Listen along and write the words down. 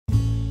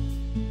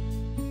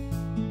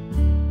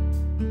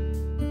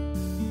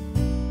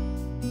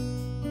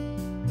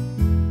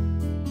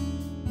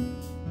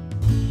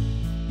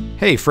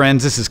Hey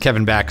friends, this is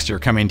Kevin Baxter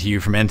coming to you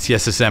from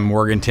NCSSM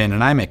Morganton,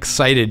 and I'm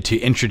excited to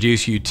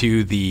introduce you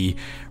to the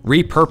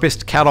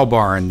repurposed cattle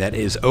barn that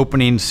is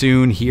opening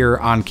soon here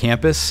on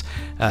campus.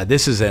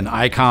 This is an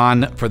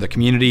icon for the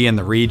community and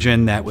the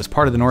region that was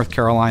part of the North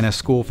Carolina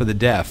School for the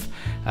Deaf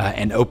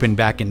and opened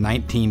back in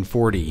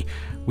 1940.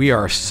 We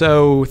are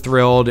so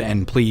thrilled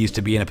and pleased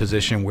to be in a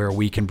position where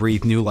we can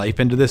breathe new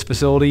life into this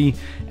facility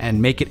and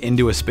make it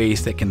into a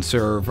space that can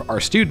serve our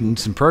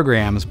students and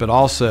programs, but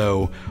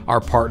also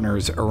our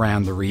partners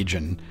around the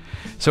region.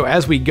 So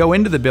as we go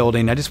into the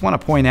building, I just want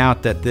to point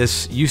out that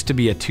this used to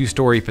be a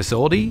two-story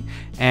facility,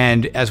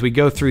 and as we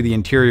go through the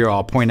interior,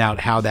 I'll point out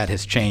how that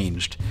has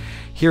changed.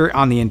 Here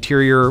on the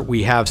interior,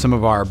 we have some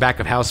of our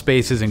back of house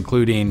spaces,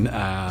 including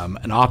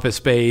an office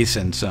space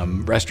and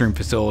some restroom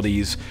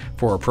facilities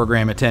for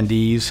program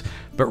attendees.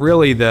 But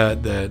really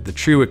the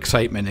true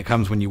excitement, it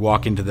comes when you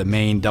walk into the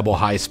main double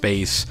high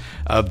space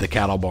of the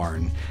cattle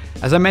barn.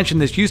 As I mentioned,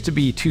 this used to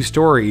be 2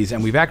 stories,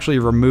 and we've actually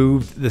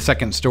removed the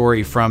second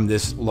story from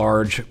this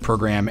large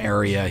program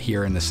area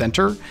here in the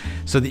center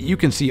so that you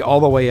can see all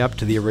the way up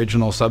to the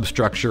original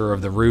substructure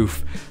of the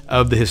roof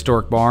of the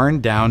historic barn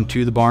down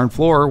to the barn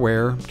floor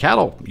where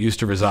cattle used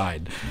to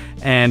reside.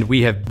 And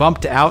we have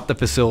bumped out the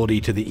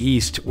facility to the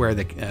east where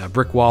the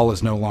brick wall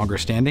is no longer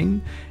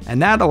standing,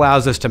 and that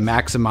allows us to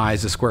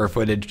maximize the square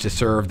footage to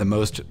serve the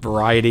most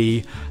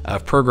variety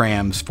of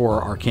programs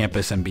for our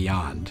campus and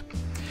beyond.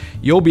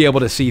 You'll be able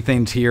to see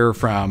things here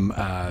from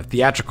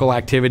theatrical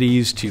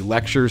activities to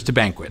lectures to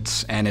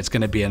banquets, and it's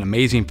going to be an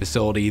amazing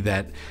facility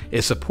that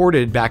is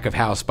supported back of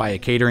house by a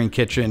catering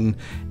kitchen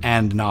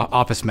and an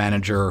office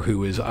manager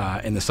who is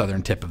in the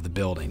southern tip of the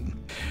building.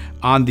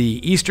 On the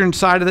eastern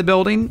side of the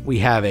building, we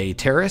have a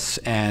terrace,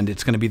 and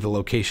it's going to be the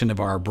location of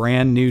our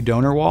brand new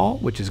donor wall,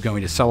 which is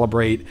going to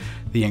celebrate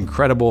the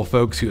incredible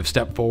folks who have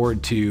stepped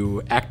forward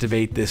to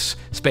activate this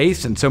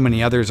space and so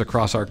many others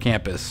across our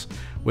campus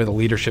with a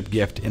leadership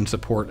gift in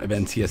support of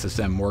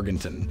NCSSM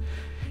Morganton.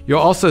 You'll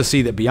also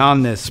see that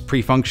beyond this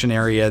pre-function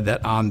area,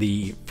 that on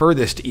the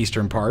furthest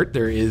eastern part,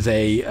 there is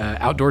a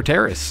outdoor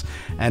terrace.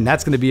 And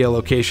that's going to be a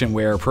location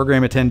where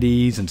program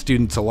attendees and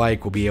students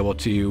alike will be able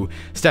to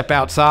step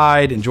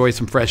outside, enjoy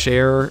some fresh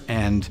air,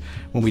 and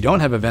when we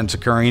don't have events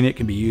occurring, it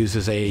can be used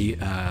as a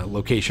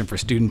location for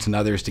students and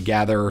others to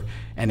gather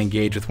and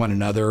engage with one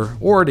another,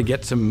 or to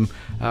get some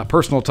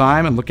personal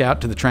time and look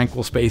out to the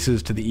tranquil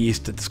spaces to the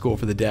east at the School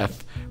for the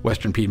Deaf,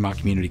 Western Piedmont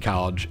Community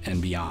College,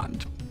 and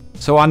beyond.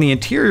 So on the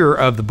interior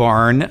of the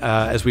barn,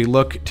 as we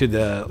look to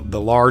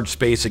the large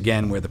space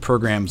again where the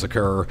programs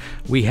occur,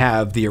 we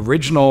have the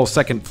original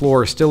second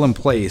floor still in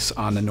place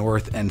on the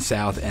north and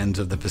south ends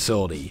of the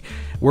facility.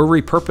 We're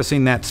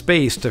repurposing that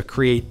space to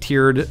create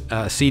tiered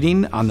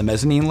seating on the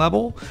mezzanine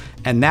level,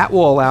 and that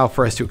will allow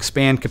for us to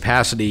expand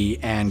capacity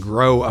and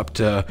grow up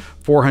to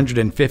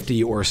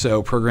 450 or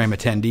so program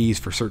attendees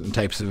for certain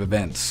types of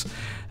events.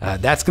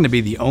 That's going to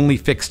be the only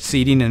fixed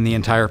seating in the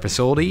entire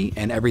facility,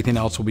 and everything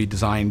else will be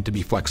designed to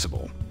be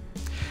flexible.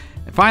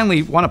 And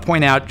finally, want to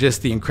point out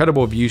just the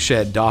incredible view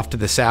shed off to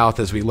the south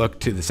as we look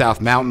to the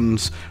South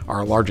Mountains,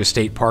 our largest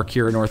state park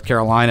here in North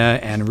Carolina,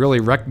 and really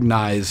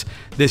recognize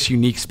this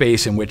unique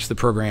space in which the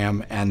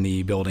program and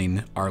the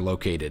building are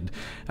located.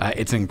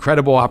 It's an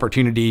incredible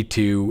opportunity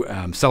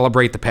to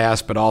celebrate the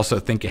past, but also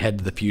think ahead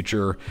to the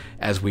future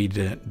as we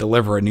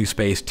deliver a new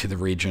space to the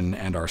region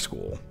and our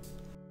school.